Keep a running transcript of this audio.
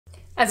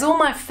As all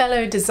my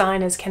fellow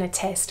designers can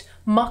attest,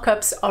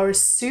 mock-ups are a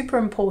super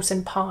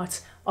important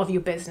part of your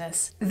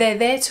business. They're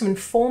there to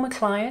inform a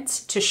client,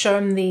 to show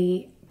them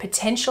the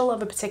potential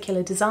of a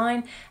particular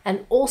design,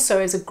 and also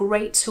as a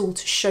great tool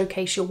to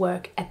showcase your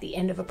work at the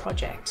end of a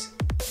project.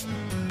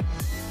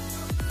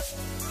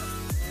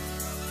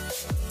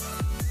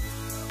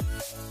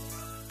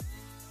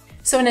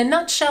 So in a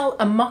nutshell,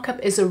 a mock-up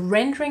is a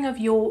rendering of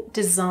your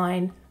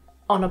design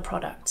on a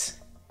product.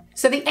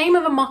 So the aim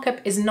of a mock-up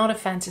is not a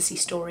fantasy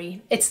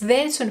story. It's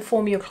there to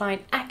inform your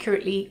client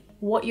accurately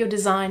what your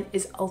design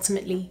is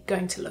ultimately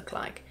going to look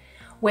like.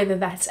 Whether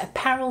that's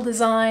apparel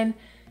design,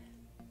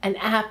 an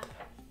app,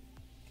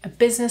 a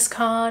business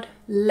card,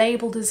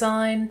 label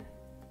design,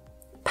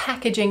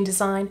 packaging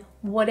design,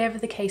 whatever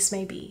the case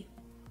may be.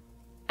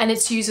 And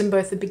it's used in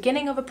both the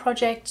beginning of a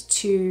project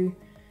to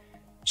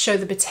show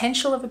the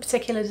potential of a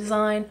particular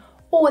design,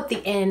 or at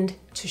the end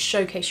to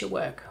showcase your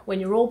work when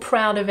you're all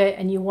proud of it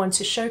and you want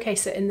to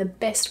showcase it in the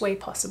best way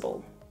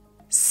possible.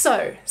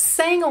 So,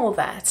 saying all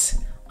that,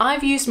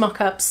 I've used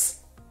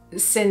mock-ups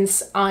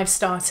since I've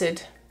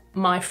started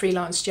my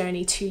freelance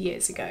journey 2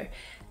 years ago,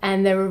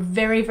 and they're a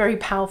very, very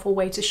powerful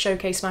way to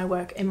showcase my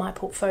work in my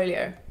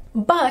portfolio.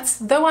 But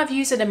though I've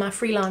used it in my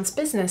freelance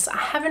business, I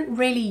haven't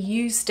really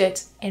used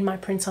it in my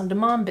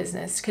print-on-demand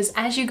business, because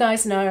as you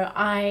guys know,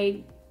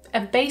 I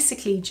have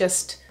basically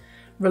just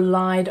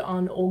relied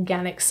on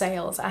organic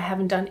sales. I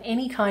haven't done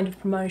any kind of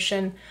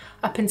promotion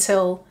up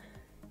until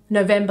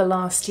November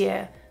last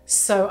year.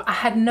 So I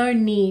had no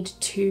need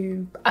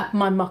to up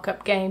my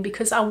mock-up game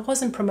because I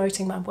wasn't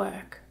promoting my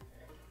work.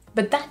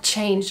 But that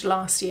changed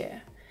last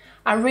year.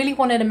 I really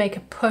wanted to make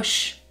a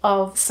push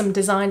of some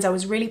designs I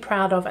was really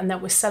proud of and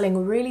that were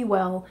selling really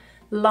well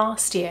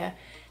last year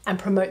and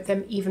promote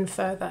them even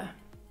further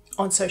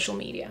on social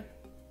media.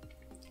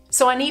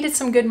 So I needed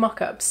some good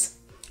mock-ups.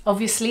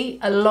 Obviously,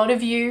 a lot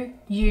of you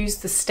use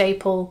the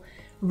staple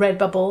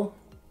Redbubble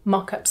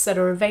mock-ups that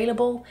are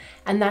available,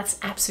 and that's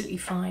absolutely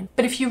fine.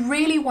 But if you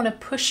really want to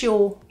push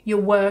your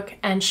work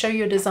and show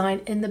your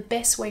design in the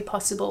best way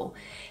possible,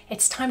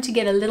 it's time to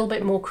get a little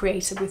bit more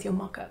creative with your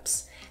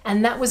mock-ups.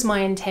 And that was my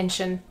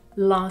intention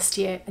last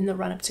year in the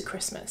run-up to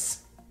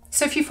Christmas.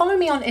 So if you follow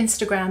me on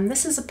Instagram,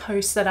 this is a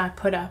post that I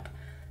put up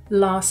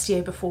last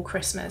year before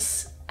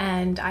Christmas,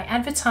 and I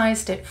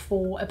advertised it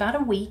for about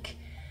a week.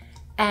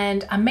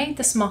 And I made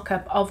this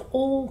mock-up of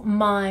all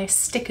my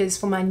stickers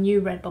for my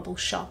new Redbubble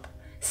shop,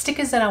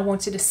 stickers that I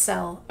wanted to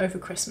sell over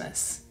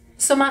Christmas.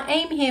 So my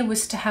aim here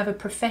was to have a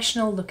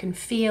professional look and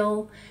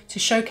feel, to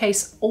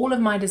showcase all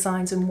of my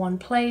designs in one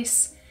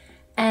place.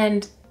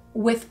 And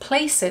with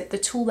PlaceIt, the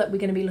tool that we're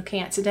going to be looking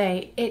at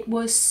today, it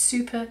was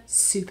super,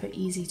 super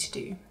easy to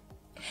do.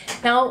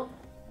 Now,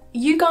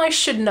 you guys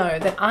should know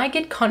that I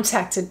get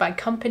contacted by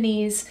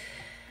companies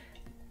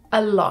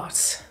a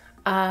lot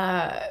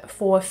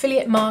for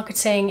affiliate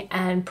marketing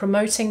and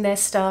promoting their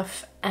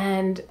stuff,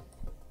 and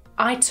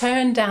I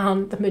turn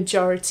down the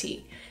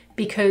majority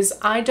because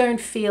I don't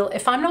feel,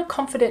 if I'm not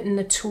confident in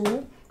the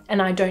tool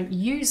and I don't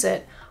use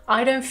it,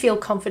 I don't feel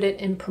confident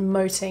in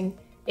promoting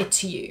it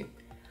to you.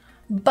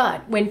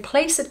 But when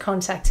PlaceIt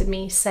contacted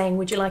me saying,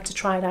 would you like to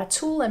try our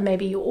tool and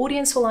maybe your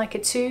audience will like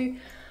it too,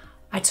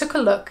 I took a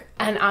look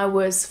and I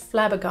was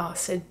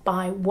flabbergasted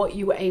by what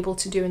you were able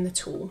to do in the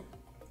tool.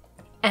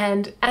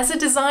 And as a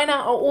designer,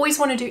 I always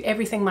want to do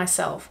everything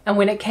myself. And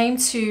when it came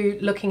to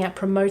looking at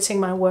promoting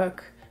my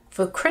work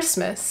for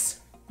Christmas,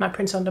 my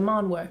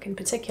print-on-demand work in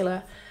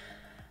particular,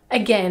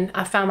 again,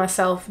 I found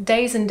myself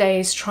days and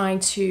days trying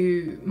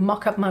to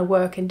mock up my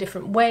work in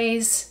different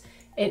ways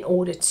in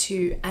order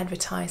to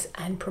advertise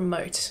and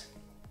promote.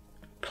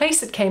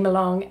 PlaceIt came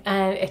along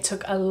and it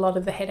took a lot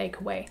of the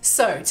headache away.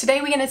 So today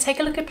we're going to take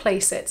a look at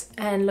PlaceIt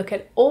and look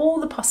at all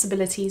the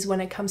possibilities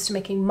when it comes to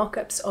making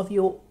mock-ups of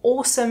your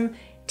awesome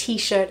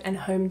t-shirt and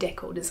home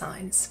decor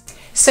designs.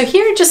 So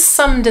here are just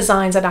some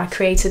designs that I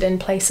created in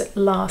PlaceIt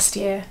last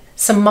year.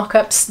 Some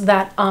mock-ups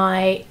that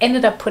I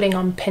ended up putting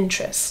on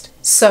Pinterest.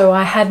 So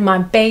I had my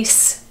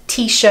base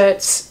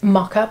t-shirts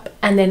mock-up,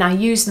 and then I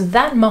used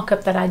that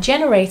mock-up that I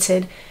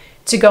generated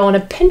to go on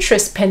a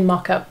Pinterest pin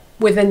mock-up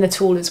within the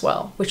tool as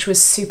well, which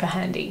was super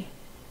handy.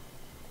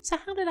 So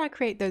how did I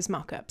create those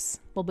mock-ups?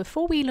 Well,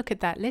 before we look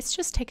at that, let's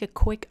just take a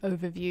quick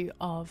overview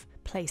of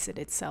PlaceIt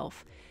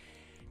itself.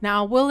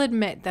 Now, I will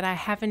admit that I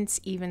haven't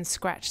even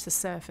scratched the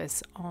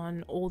surface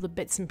on all the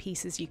bits and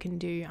pieces you can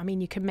do. I mean,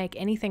 you can make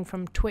anything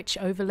from Twitch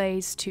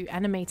overlays to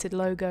animated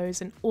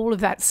logos and all of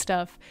that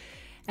stuff.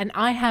 And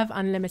I have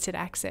unlimited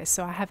access,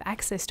 so I have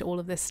access to all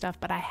of this stuff,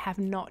 but I have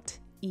not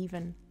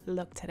even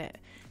looked at it.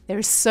 There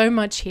is so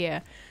much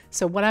here.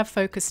 So what I've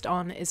focused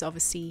on is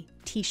obviously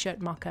t-shirt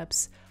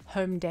mockups,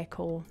 home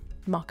decor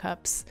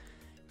mockups,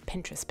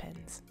 Pinterest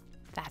pins.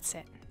 That's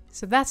it.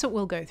 So that's what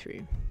we'll go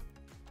through.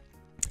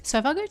 So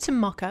if I go to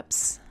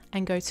mockups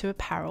and go to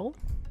apparel,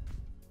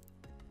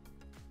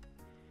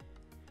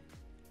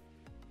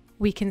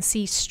 we can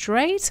see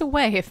straight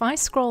away, if I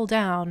scroll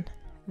down,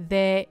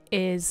 there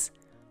is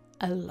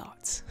a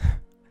lot.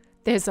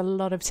 there's a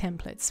lot of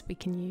templates we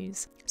can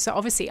use. So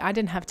obviously I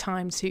didn't have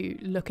time to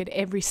look at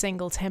every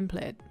single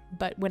template,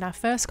 but when I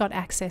first got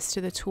access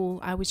to the tool,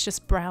 I was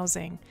just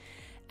browsing.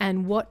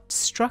 And what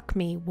struck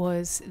me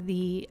was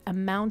the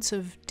amount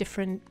of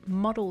different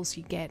models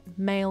you get,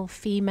 male,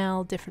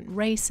 female, different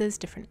races,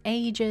 different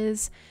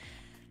ages.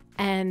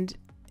 And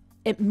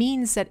it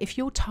means that if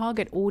your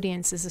target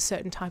audience is a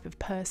certain type of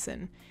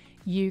person,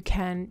 you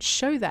can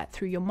show that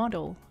through your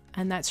model.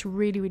 And that's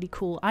really, really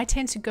cool. I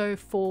tend to go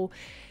for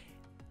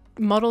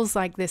models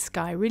like this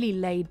guy, really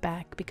laid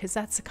back, because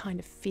that's the kind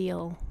of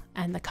feel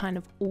and the kind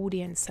of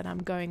audience that I'm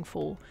going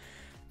for,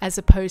 as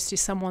opposed to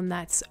someone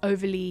that's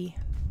overly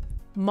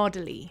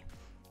modelly.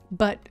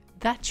 But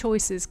that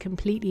choice is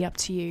completely up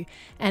to you.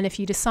 And if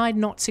you decide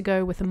not to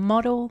go with a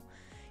model,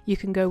 you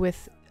can go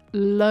with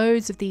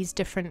loads of these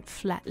different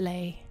flat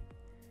lay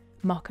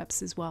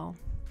mock-ups as well.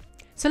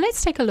 So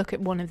let's take a look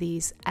at one of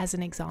these as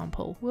an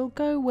example. We'll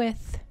go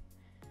with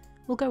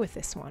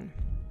this one.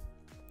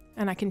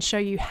 And I can show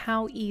you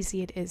how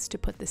easy it is to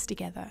put this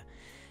together.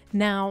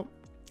 Now,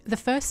 the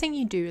first thing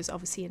you do is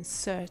obviously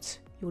insert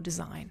your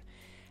design.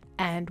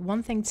 And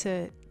one thing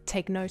to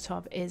take note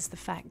of is the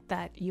fact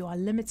that you are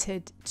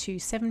limited to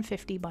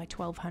 750 by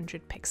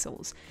 1200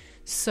 pixels.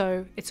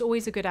 So it's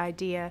always a good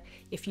idea,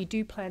 if you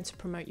do plan to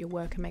promote your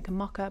work and make a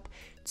mock-up,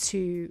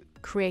 to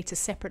create a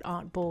separate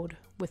artboard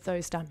with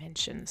those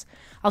dimensions.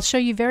 I'll show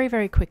you very,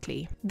 very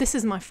quickly. This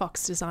is my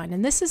Fox design,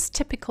 and this is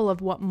typical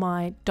of what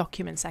my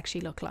documents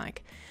actually look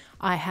like.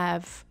 I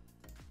have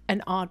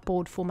an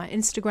artboard for my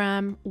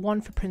Instagram, one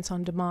for print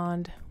on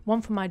demand,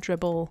 one for my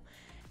Dribbble,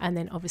 and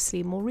then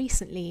obviously more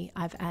recently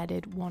I've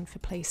added one for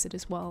PlaceIt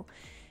as well.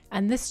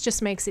 And this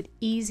just makes it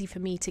easy for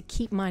me to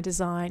keep my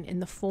design in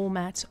the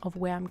format of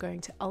where I'm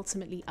going to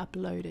ultimately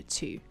upload it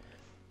to.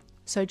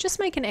 So just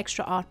make an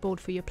extra artboard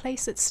for your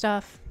PlaceIt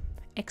stuff,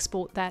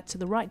 export that to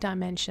the right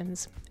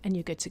dimensions, and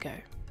you're good to go.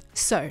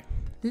 So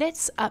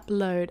let's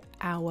upload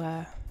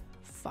our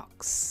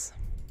Fox.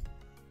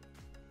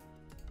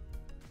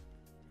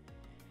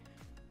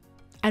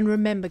 And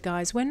remember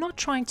guys, we're not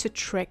trying to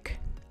trick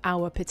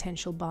our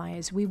potential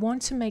buyers. We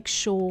want to make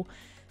sure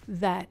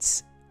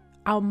that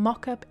our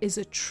mock-up is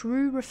a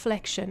true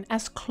reflection,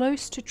 as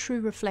close to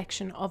true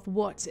reflection of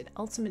what it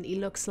ultimately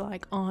looks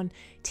like on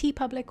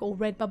TeePublic or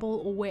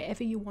Redbubble or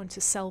wherever you want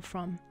to sell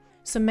from.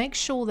 So make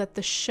sure that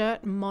the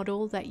shirt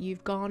model that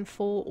you've gone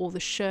for, or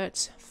the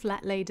shirt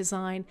flat lay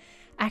design,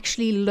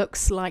 actually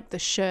looks like the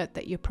shirt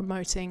that you're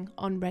promoting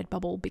on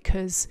Redbubble,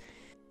 because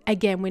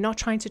again, we're not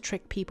trying to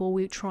trick people,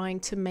 we're trying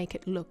to make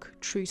it look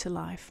true to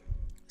life.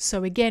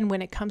 So again,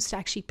 when it comes to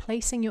actually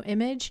placing your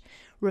image,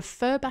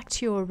 refer back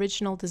to your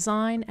original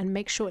design and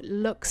make sure it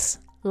looks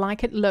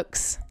like it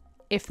looks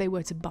if they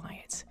were to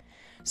buy it.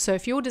 So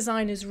if your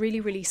design is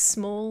really, really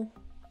small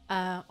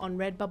on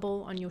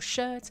Redbubble on your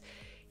shirt,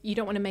 you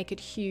don't want to make it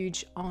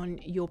huge on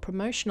your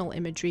promotional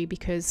imagery,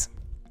 because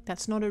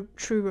that's not a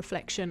true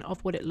reflection of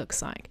what it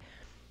looks like.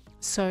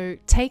 So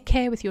take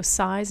care with your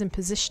size and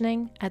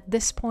positioning at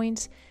this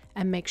point,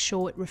 and make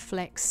sure it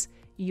reflects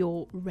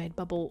your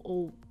Redbubble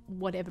or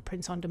whatever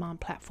print-on-demand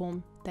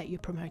platform that you're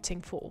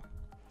promoting for.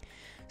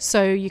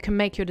 So you can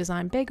make your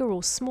design bigger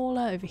or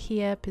smaller over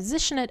here,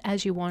 position it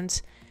as you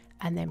want,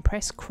 and then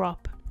press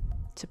crop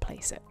to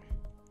place it.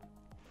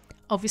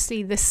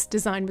 Obviously this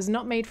design was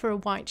not made for a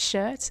white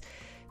shirt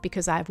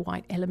because I have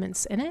white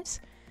elements in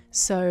it.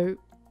 So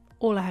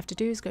all I have to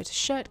do is go to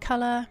shirt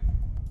color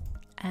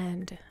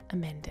and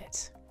amend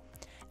it.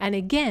 And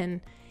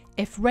again,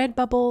 if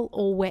Redbubble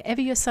or wherever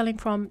you're selling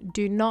from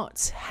do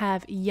not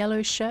have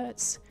yellow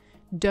shirts,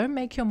 don't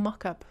make your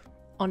mock-up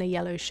on a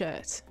yellow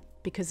shirt,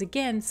 because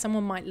again,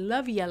 someone might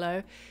love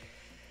yellow,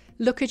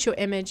 look at your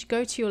image,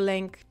 go to your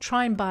link,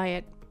 try and buy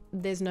it,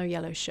 there's no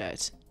yellow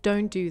shirt.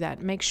 Don't do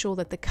that. Make sure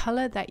that the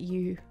color that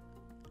you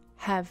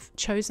have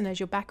chosen as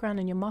your background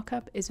in your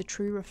mock-up is a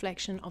true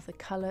reflection of the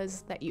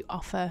colors that you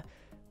offer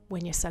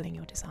when you're selling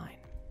your design.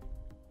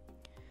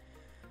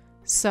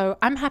 So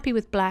I'm happy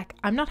with black,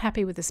 I'm not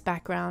happy with this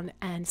background,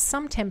 and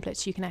some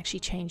templates you can actually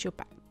change your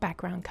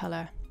background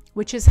color,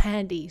 which is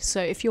handy.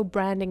 So if your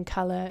branding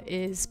color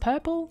is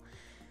purple,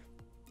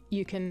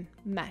 you can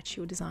match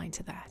your design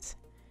to that.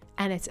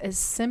 And it's as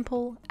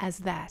simple as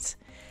that.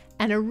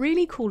 And a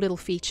really cool little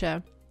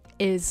feature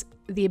is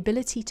the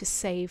ability to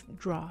save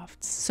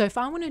drafts. So if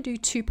I want to do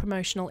two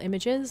promotional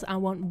images, I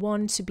want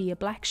one to be a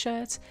black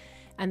shirt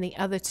and the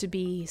other to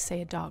be,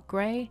 say, a dark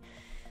gray.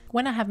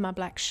 When I have my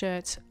black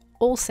shirt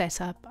all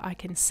set up, I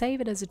can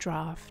save it as a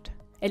draft.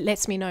 It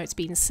lets me know it's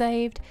been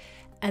saved,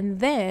 and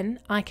then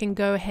I can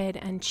go ahead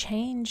and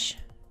change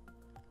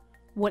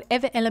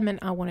whatever element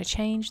I want to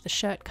change, the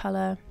shirt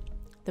color,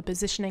 the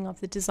positioning of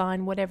the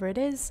design, whatever it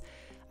is.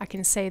 I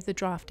can save the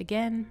draft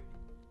again,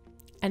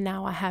 and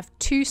now I have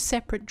two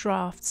separate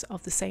drafts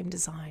of the same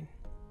design.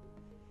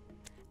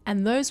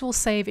 And those will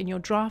save in your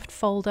draft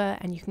folder,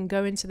 and you can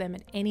go into them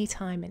at any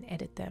time and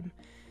edit them.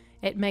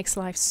 It makes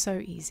life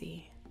so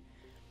easy.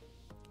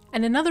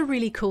 And another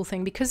really cool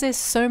thing, because there's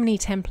so many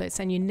templates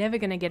and you're never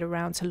going to get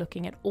around to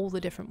looking at all the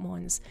different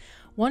ones,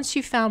 once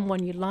you found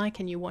one you like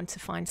and you want to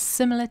find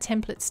similar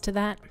templates to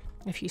that,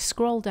 if you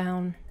scroll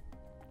down,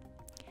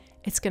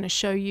 it's going to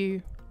show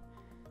you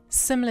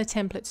similar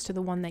templates to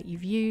the one that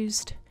you've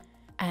used,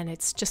 and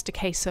it's just a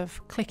case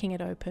of clicking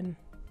it open,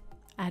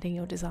 adding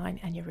your design,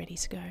 and you're ready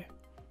to go.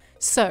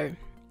 So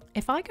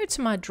if I go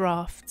to my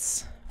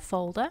drafts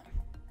folder,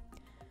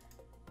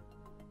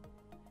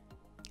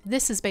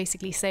 this has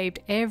basically saved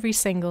every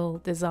single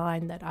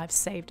design that I've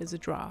saved as a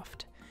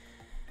draft.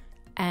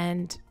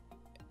 And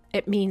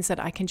it means that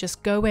I can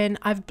just go in.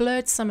 I've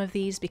blurred some of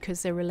these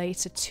because they're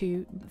related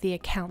to the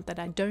account that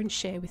I don't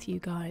share with you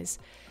guys.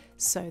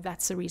 So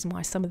that's the reason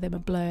why some of them are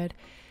blurred.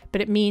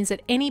 But it means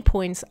at any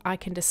point I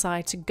can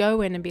decide to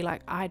go in and be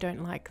like, I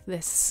don't like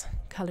this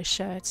color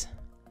shirt.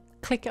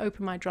 Click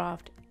open my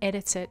draft,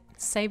 edit it,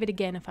 save it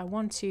again if I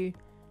want to,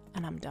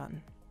 and I'm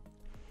done.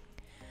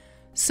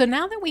 So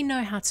now that we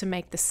know how to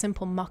make the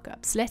simple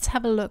mockups, let's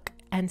have a look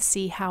and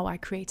see how I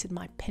created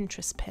my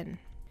Pinterest pin.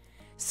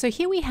 So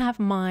here we have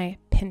my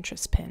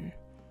Pinterest pin,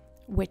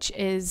 which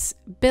is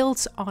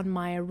built on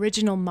my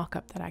original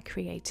mockup that I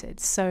created.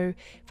 So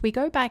if we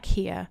go back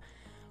here,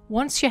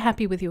 once you're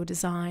happy with your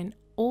design,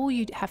 all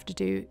you have to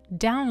do,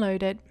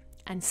 download it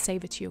and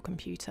save it to your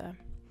computer.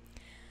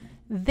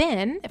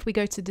 Then if we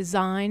go to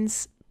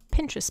Designs,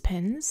 Pinterest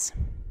Pins,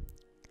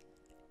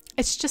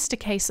 it's just a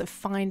case of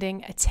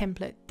finding a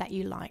template that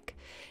you like.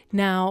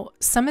 Now,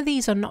 some of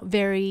these are not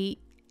very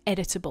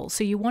editable,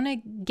 so you want to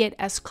get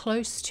as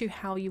close to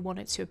how you want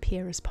it to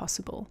appear as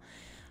possible.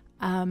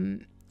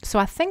 So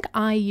I think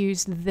I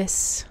used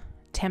this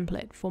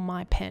template for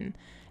my pin,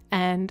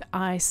 and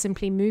I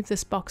simply moved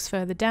this box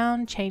further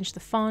down, changed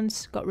the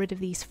fonts, got rid of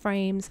these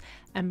frames,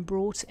 and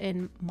brought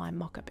in my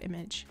mockup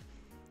image.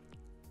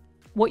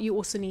 What you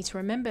also need to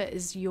remember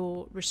is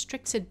you're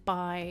restricted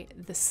by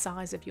the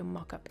size of your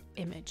mockup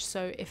image.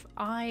 So if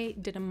I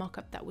did a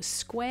mockup that was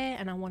square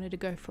and I wanted to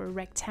go for a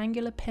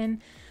rectangular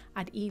pin,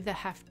 I'd either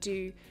have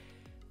to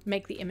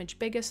make the image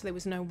bigger so there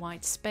was no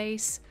white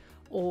space,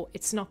 or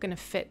it's not going to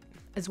fit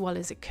as well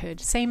as it could.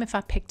 Same if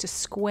I picked a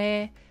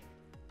square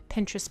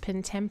Pinterest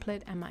pin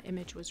template and my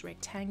image was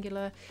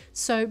rectangular.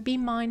 So be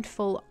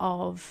mindful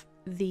of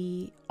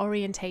the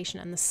orientation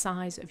and the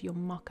size of your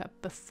mockup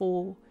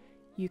before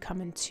you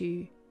come in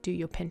to do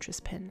your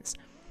Pinterest pins.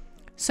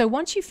 So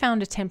once you've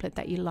found a template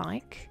that you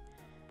like,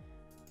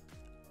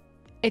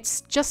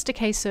 it's just a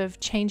case of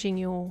changing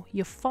your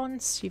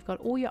fonts. You've got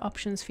all your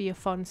options for your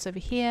fonts over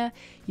here.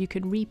 You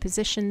can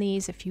reposition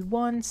these if you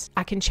want.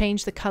 I can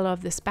change the color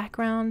of this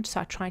background, so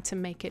I tried to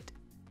make it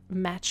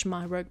match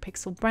my Rogue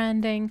Pixel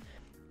branding.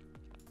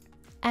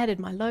 Added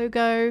my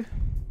logo,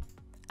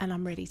 and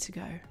I'm ready to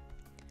go.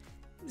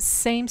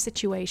 Same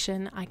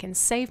situation, I can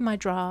save my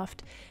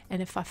draft,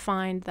 and if I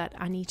find that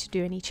I need to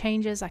do any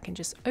changes, I can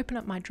just open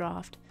up my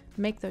draft,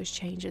 make those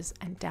changes,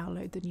 and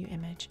download the new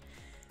image.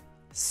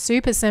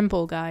 Super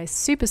simple, guys,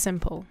 super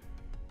simple.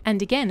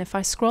 And again, if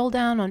I scroll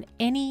down on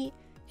any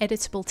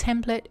editable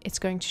template, it's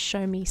going to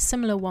show me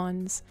similar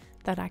ones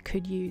that I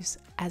could use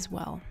as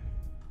well.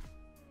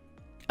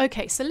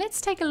 Okay, so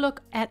let's take a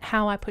look at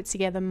how I put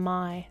together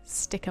my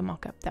sticker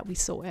mockup that we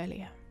saw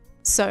earlier.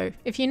 So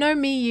if you know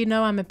me, you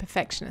know I'm a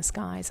perfectionist,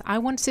 guys. I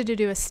wanted to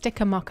do a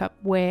sticker mockup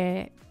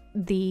where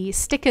the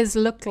stickers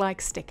look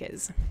like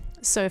stickers.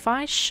 So if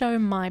I show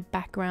my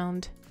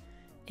background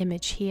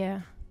image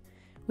here,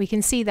 we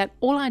can see that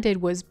all I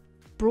did was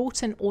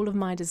brought in all of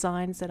my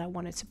designs that I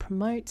wanted to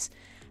promote,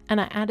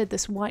 and I added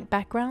this white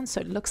background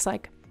so it looks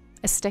like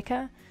a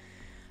sticker,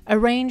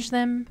 arranged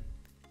them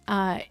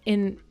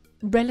in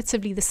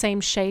relatively the same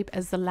shape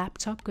as the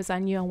laptop because I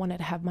knew I wanted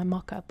to have my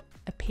mockup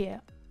appear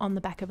on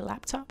the back of a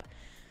laptop,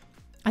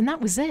 and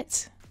that was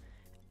it.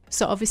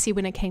 So obviously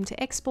when it came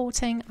to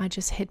exporting, I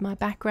just hid my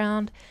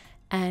background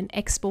and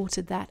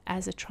exported that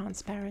as a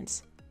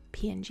transparent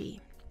PNG.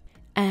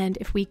 And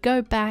if we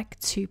go back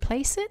to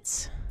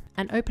PlaceIt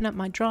and open up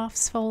my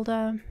drafts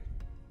folder,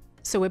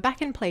 so we're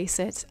back in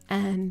PlaceIt,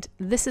 and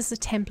this is the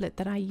template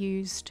that I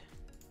used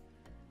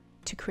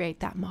to create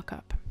that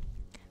mockup.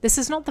 This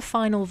is not the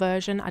final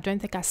version. I don't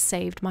think I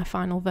saved my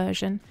final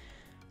version,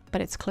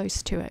 but it's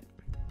close to it.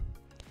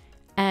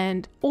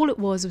 And all it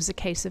was a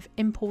case of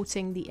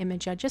importing the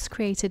image I just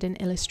created in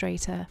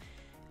Illustrator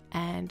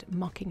and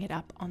mocking it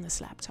up on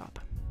this laptop.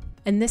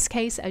 In this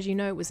case, as you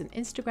know, it was an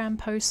Instagram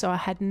post, so I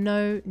had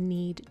no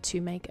need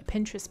to make a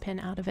Pinterest pin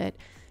out of it.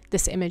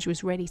 This image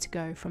was ready to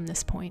go from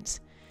this point.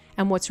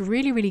 And what's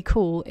really, really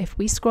cool, if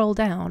we scroll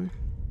down,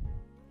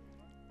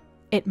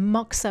 it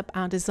mocks up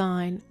our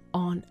design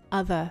on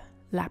other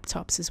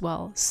laptops as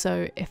well.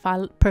 So if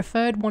I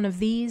preferred one of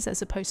these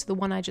as opposed to the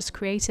one I just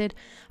created,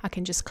 I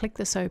can just click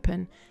this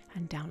open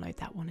and download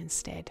that one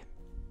instead.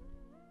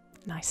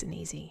 Nice and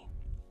easy.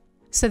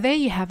 So there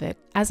you have it.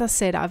 As I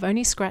said, I've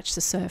only scratched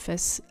the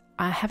surface.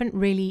 I haven't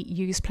really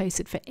used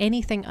PlaceIt for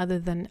anything other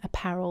than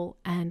apparel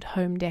and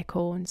home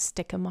decor and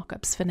sticker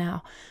mockups for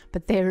now.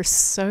 But there is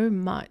so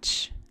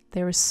much.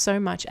 There is so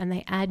much, and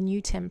they add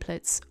new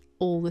templates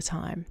all the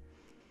time.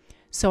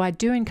 So I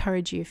do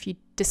encourage you, if you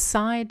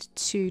decide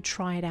to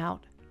try it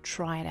out,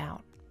 try it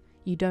out.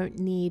 You don't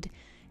need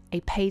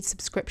a paid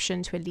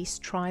subscription to at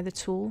least try the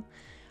tool.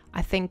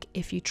 I think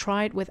if you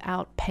try it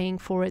without paying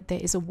for it, there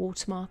is a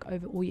watermark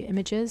over all your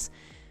images,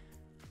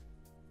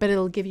 but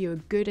it'll give you a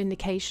good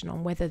indication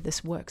on whether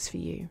this works for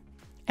you.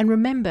 And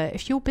remember,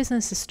 if your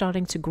business is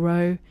starting to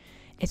grow,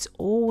 it's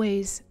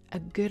always a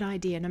good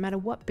idea, no matter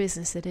what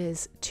business it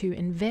is, to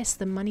invest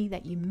the money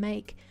that you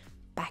make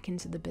back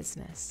into the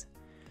business.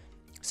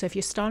 So if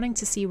you're starting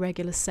to see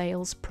regular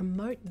sales,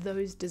 promote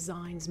those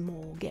designs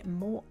more, get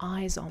more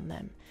eyes on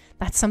them.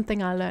 That's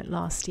something I learned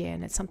last year,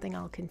 and it's something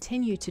I'll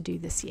continue to do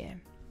this year.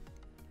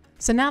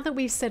 So now that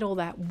we've said all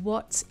that,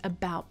 what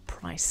about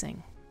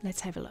pricing?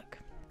 Let's have a look.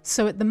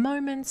 So at the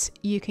moment,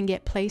 you can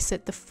get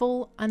PlaceIt the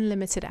full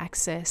unlimited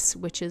access,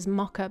 which is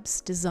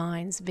mockups,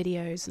 designs,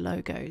 videos,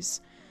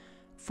 logos,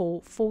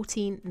 for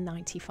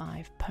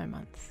 $14.95 per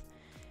month.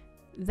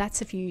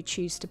 That's if you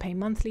choose to pay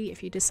monthly.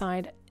 If you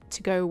decide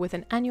to go with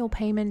an annual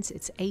payment,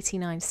 it's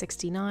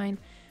 $89.69,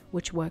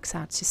 which works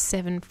out to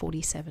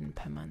 $747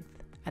 per month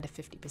at a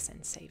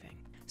 50% saving.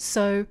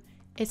 So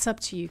it's up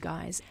to you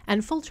guys.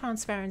 And full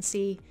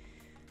transparency,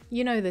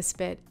 you know this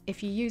bit,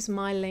 if you use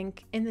my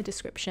link in the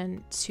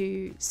description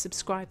to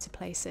subscribe to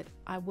PlaceIt,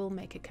 I will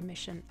make a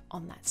commission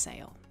on that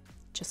sale,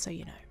 just so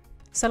you know.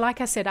 So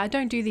like I said, I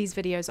don't do these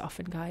videos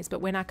often, guys,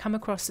 but when I come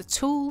across a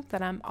tool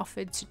that I'm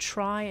offered to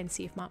try and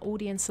see if my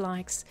audience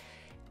likes,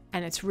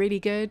 and it's really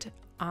good,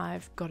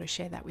 I've got to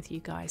share that with you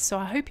guys. So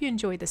I hope you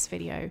enjoyed this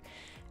video,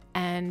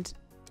 and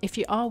if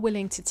you are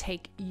willing to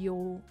take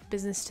your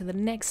business to the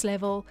next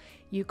level,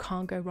 you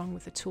can't go wrong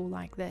with a tool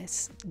like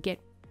this. Get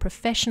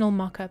professional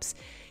mockups.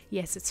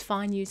 Yes, it's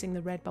fine using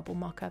the Redbubble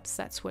mockups.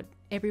 That's what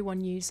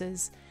everyone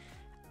uses.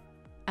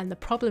 And the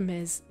problem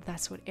is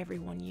that's what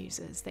everyone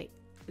uses.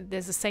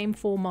 There's the same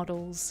 4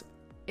 models.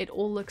 It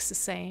all looks the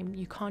same.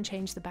 You can't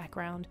change the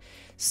background.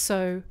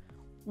 So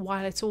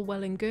while it's all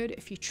well and good,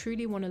 if you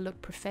truly want to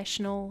look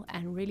professional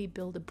and really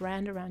build a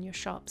brand around your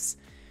shops,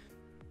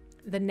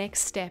 the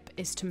next step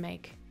is to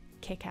make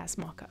kick-ass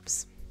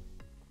mockups.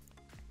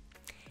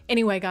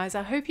 Anyway, guys,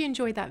 I hope you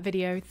enjoyed that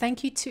video.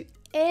 Thank you to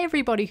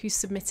everybody who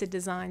submitted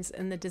designs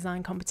in the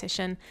design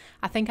competition.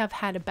 I think I've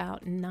had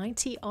about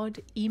 90 odd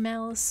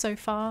emails so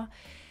far,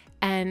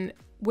 and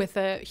with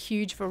a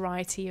huge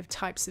variety of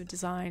types of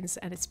designs,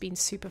 and it's been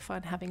super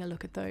fun having a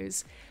look at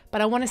those.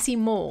 But I want to see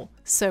more,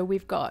 so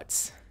we've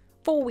got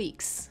 4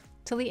 weeks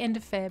till the end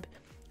of Feb.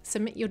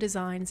 Submit your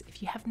designs.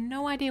 If you have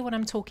no idea what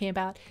I'm talking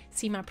about,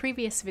 see my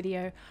previous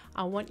video.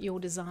 I want your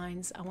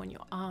designs, I want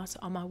your art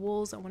on my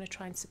walls. I want to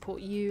try and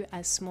support you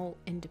as small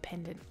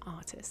independent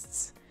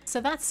artists.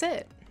 So that's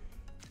it.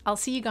 I'll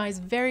see you guys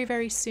very,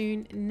 very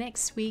soon.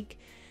 Next week,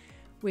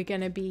 we're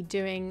going to be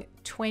doing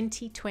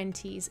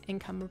 2020's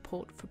income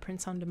report for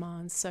Print on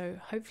Demand. So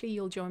hopefully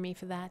you'll join me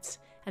for that.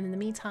 And in the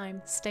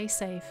meantime, stay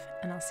safe,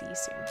 and I'll see you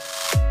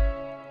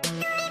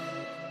soon.